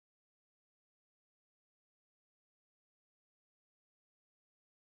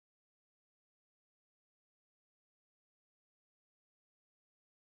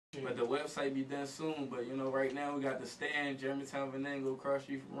But the website be done soon. But you know, right now we got the stand, Germantown, Venango, across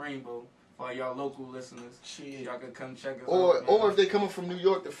street from Rainbow. For all y'all local listeners, y'all can come check us out. Or if they coming from New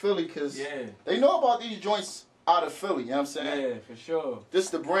York to Philly, because they know about these joints out of Philly, you know what I'm saying? Yeah, for sure. This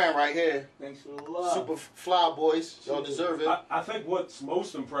is the brand right here. Thanks for the love. Super Flyboys. Y'all deserve it. I think what's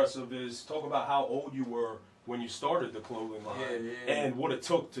most impressive is talk about how old you were when you started the clothing line and what it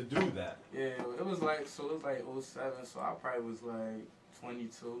took to do that. Yeah, it was like 07, so I probably was like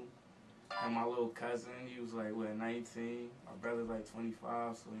 22. And my little cousin, he was like, what, 19? My brother's like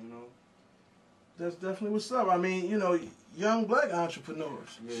 25, so you know. That's definitely what's up. I mean, you know, young black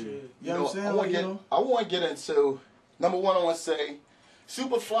entrepreneurs. Yeah. You know what I'm saying? I want to get into, number one, I want to say,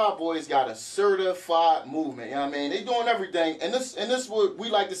 Super Flyboys got a certified movement. You know what I mean? They doing everything. And this what we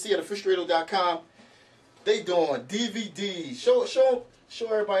like to see at officialradio.com. They doing DVDs. Show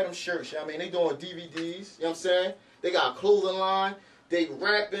everybody them shirts. You know what I mean? They doing DVDs. You know what I'm saying? They got a clothing line. They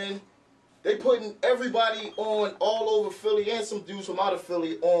rapping. They putting everybody on all over Philly and some dudes from out of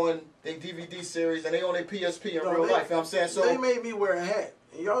Philly on their DVD series, and they on their PSP in real life. You know what I'm saying? So they made me wear a hat.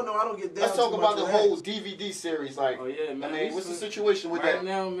 Y'all know I don't get down. Let's talk about the whole DVD series. Like, oh yeah, man. I mean, what's the situation with that? Right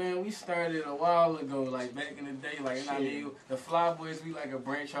now, man, we started a while ago, like back in the day. Like, you know what I mean, the Flyboys, we like a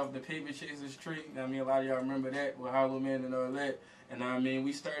branch off the Paper Chasers tree. You know what I mean, a lot of y'all remember that with Hollow Man and all that. And I mean,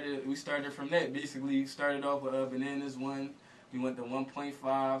 we started from that. Basically, started off with Bananas 1. We went to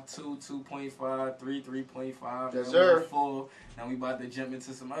 1.5, 2, 2.5, 3, 3.5, yes, sir. 4. Now we about to jump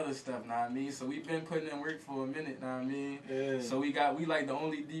into some other stuff, know what I mean? So we've been putting in work for a minute, know what I mean? Yeah. So we like the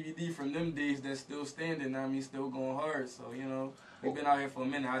only DVD from them days that's still standing, know what I mean? Still going hard. So, you know, we've been out here for a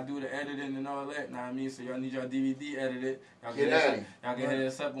minute. I do the editing and all that, know what I mean? So y'all need y'all DVD edited. Y'all can hit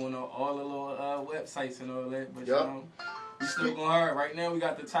us up on all the little websites and all that. But, you know, we still going hard. Right now, we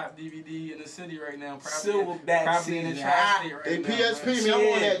got the top DVD in the city right now. Probably in the tri-state right now. PSP, man,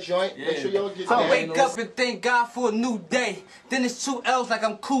 I'm on that joint. Make sure y'all get that. I wake up and thank God for a new day. Then it's 2 L's like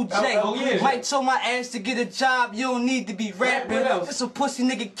I'm Cool J. Mike told my ass to get a job, you don't need to be rapping. If some pussy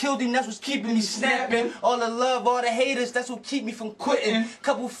nigga killed him, that's what's keeping me snapping. All the love, all the haters, that's what keep me from quitting.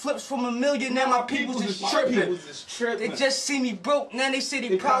 Couple flips from a million, now my people's is tripping. They just see me broke, now they say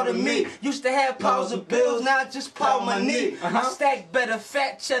they proud of me. Used to have piles of bills, now I just pile my knee. I stack better,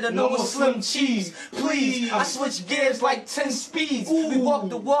 fat cheddar, no more slim cheese. Please, I switch gears like 10 speeds. We walk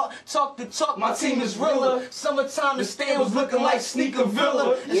the walk, talk the talk, my team is realer. Summertime, the stand was looking like Sneaker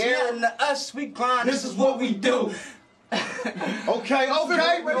Villa. It's nothing to us, we grind, this is what we do. Okay.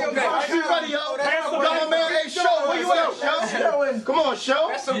 Ready, yo. Come on, man. Hey, Show, where you at, Show? Come on, Show.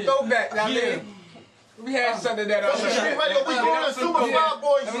 That's some throwback, I mean. We had something that we going to Super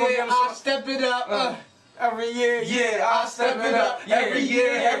Flyboys. I step it up. Every year, I step it up. Every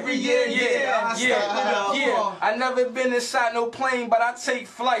year, I step it up. I never been inside no plane, but I take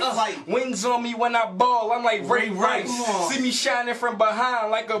flight. Wings on me when I ball, I'm like Ray Rice. See me shining from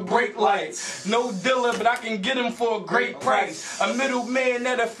behind like a brake light. No dealer, but I can get him for a great price. A middleman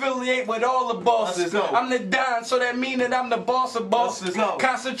that affiliate with all the bosses. I'm the Don, so that mean that I'm the boss of bosses.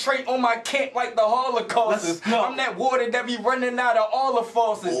 Concentrate on my camp like the Holocaust. I'm that water that be running out of all the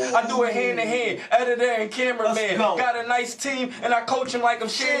faucets. I do it hand in hand, editor and cameraman. Got a nice team and I coach him like I'm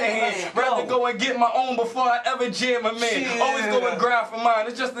Shanahan. Rather go and get my own before I ever jam a man. Always go and grind for mine.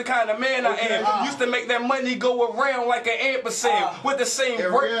 It's just the kind of man I am. Used to make that money go around like an ampersand. With the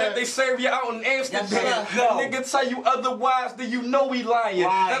same work that they serve you out in Amsterdam. Nigga tell you otherwise, then you know he lying.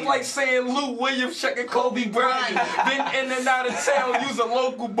 That's like saying Lou Williams checking Kobe Bryant. Been in and out of town, use a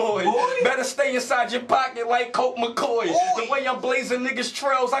local boy. Better stay inside your pocket like Colt McCoy. The way I'm blazing niggas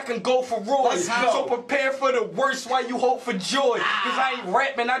trails, I can go for Roy. So prepare for the worst while you hope for joy. Cause I ain't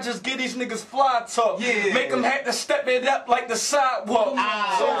rapping, I just get these niggas fly talk. Make them have to step it up like the sidewalk.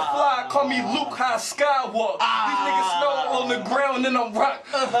 So fly, call me Luke High Skywalk. These niggas snow on the ground and I'm rock.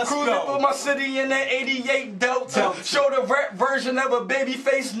 Cruising for my city in that 88 Delta. Show the rap version of a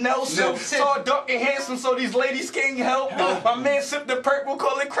babyface Nelson. Tall, dark, and handsome so these ladies can't help. My man sipped the purple,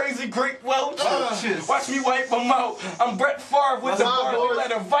 call it crazy Greek Welch. Watch me wipe them out. I'm Brett Favre with the bar,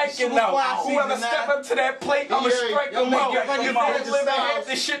 let a Viking out. Whoever step up to that plate, I'ma strike them out. If they live half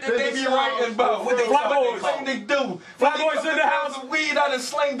the shit that they be writing about. What they claim they do. Flyboys in the house of weed, I done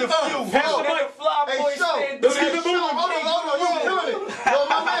slang the few. And the Flyboys stand Hold on, you killing it. Yo,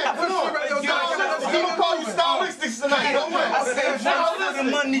 my man, come on. I'm gonna call you stylistics I said 1 for the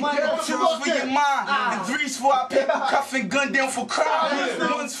money, 2 for your mind, and 3's for our people cuffing gun down for crime.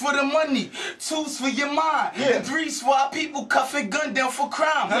 1's for the money, 2's for your mind, and 3's for our people cuffing gun down for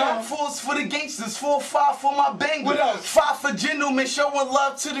crime. 4's for the gangsters, 4, 5 for my bangers, 5 for gentlemen showing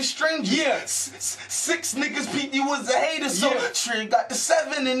love to the strangers. 6 niggas peeped you was a hater, so Trey got the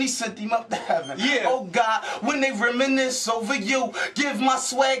 7 and he sent him up to heaven. Oh God, when they reminisce over you, give my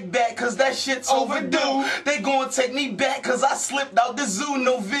swag back cause that shit's overdue. They gonna take me back cause I slipped out the zoo.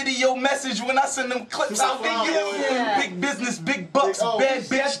 No video message when I send them clips out to you. Big business, big bucks, bad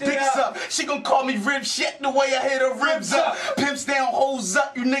bitch, dicks up. She gon' call me rib shit the way I hit her ribs up. Pimps down, hoes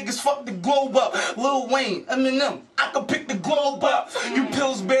up, you niggas fuck the globe up. Lil Wayne, Eminem, I can pick the globe up. You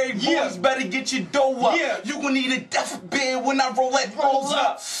Pillsbury boys better get your dough up. You gon' need a death bed when I roll that rolls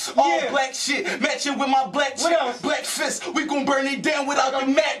up. All black shit, matching with my black chick. Black fist, we gon' burn it down without the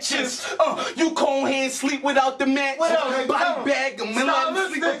matches. You cold hand sleep without the match. Body bag, I'm let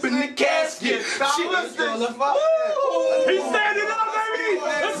him sleep up in the casket. He's standing up, baby!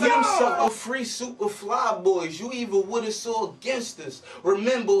 Let's go! Sucker free super Flyboys. You either with us or against us.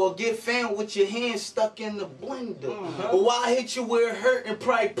 Remember or get found with your hands stuck in the blender. Or I hit you where it hurt and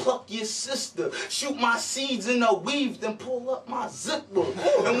probably pluck your sister. Shoot my seeds in a weave, then pull up my zipper.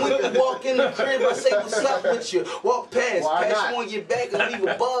 And when you walk in the crib, I say what's up with you. Walk past, pass on your back and leave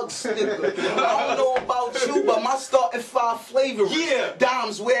a bug sticker. I don't know about you, but my starting 5 flavors.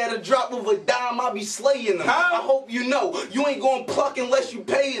 Dimes where at a drop of a dime, I be slaying them. I hope you know, you ain't gonna pluck unless you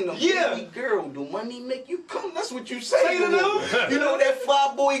paying them. Baby girl, do money make you come? That's what you say to them. You know that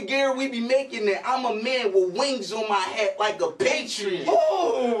Flyboy gear we be making it. I'm a man with wings on my hat like a patriot.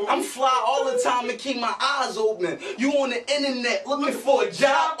 I'm fly all the time and keep my eyes open. You on the internet looking for a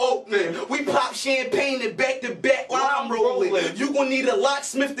job opening. We pop champagne and back to back while I'm rolling. You gon' need a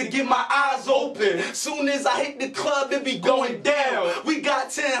locksmith to get my eyes open. Soon as I hit the club, it be going down. We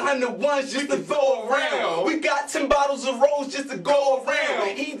got 10 ones just to throw around. We got 10 bottles of rose just to go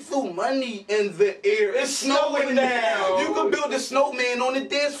around. He threw money in the air. It's snowing now. You can build a snowman on the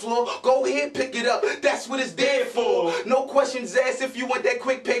dance floor. Go ahead, pick it up. That's what it's there for. No questions asked if you want that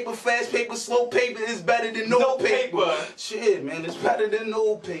quick paper, fast paper, slow paper. It's better than no paper. Shit, man, it's better than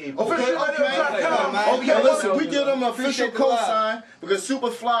no paper. Okay, listen, we give them an official cosign because Super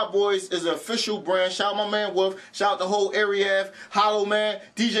Flyboys is an official brand. Shout out my man Wolf. Shout out the whole Area F, Hollow Man,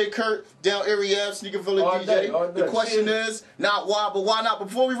 DJ Kurt, down Area F, Sneakerville DJ. The question is not why, but why not? But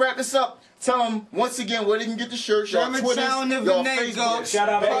before we wrap this up, tell them once again where they can get the shirt, y'all Twitter, y'all Facebook. Shout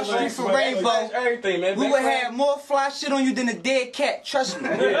out Cross for Rainbow. Everything, man. We would have more fly shit on you than a dead cat. Trust me.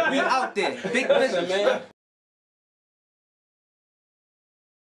 We out there. Big business, man.